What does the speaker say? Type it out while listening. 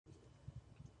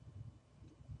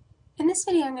this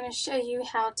video I'm going to show you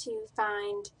how to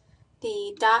find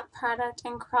the dot product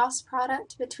and cross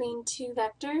product between two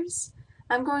vectors.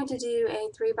 I'm going to do a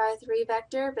 3x3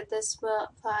 vector, but this will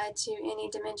apply to any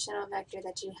dimensional vector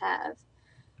that you have.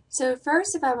 So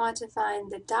first, if I want to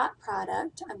find the dot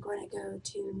product, I'm going to go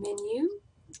to Menu,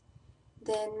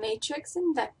 then Matrix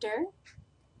and Vector,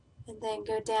 and then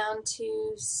go down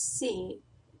to C,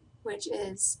 which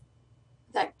is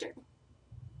Vector.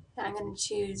 And I'm going to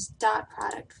choose dot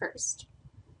product first.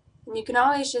 And you can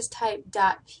always just type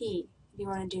dot P if you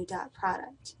want to do dot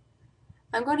product.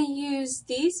 I'm going to use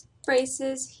these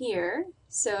braces here,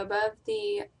 so above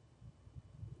the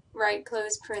right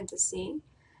close parenthesis, and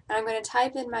I'm going to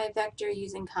type in my vector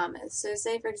using commas. So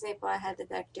say, for example, I had the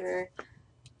vector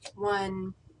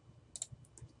 1,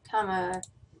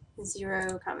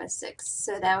 0, 6.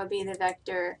 So that would be the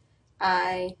vector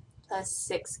I plus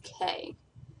 6k.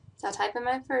 So I'll type in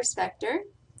my first vector,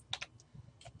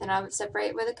 then I'll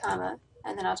separate with a comma,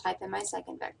 and then I'll type in my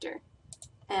second vector.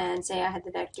 And say I had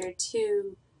the vector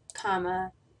 2,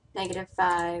 -5,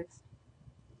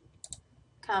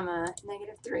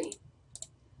 -3.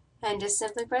 And just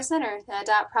simply press enter. That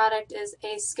dot product is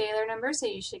a scalar number, so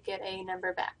you should get a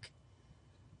number back.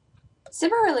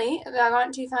 Similarly, if I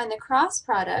want to find the cross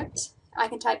product, I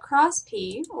can type cross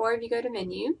P, or if you go to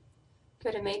Menu,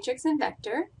 go to Matrix and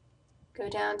Vector, go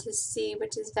down to C,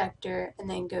 which is Vector, and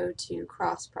then go to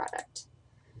cross product.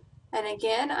 And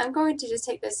again, I'm going to just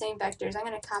take those same vectors. I'm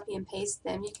going to copy and paste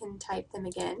them. You can type them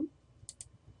again.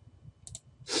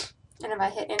 And if I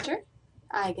hit enter,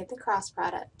 I get the cross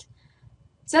product.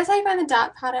 So that's how you find the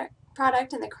dot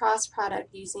product and the cross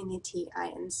product using the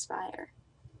TI nSpire.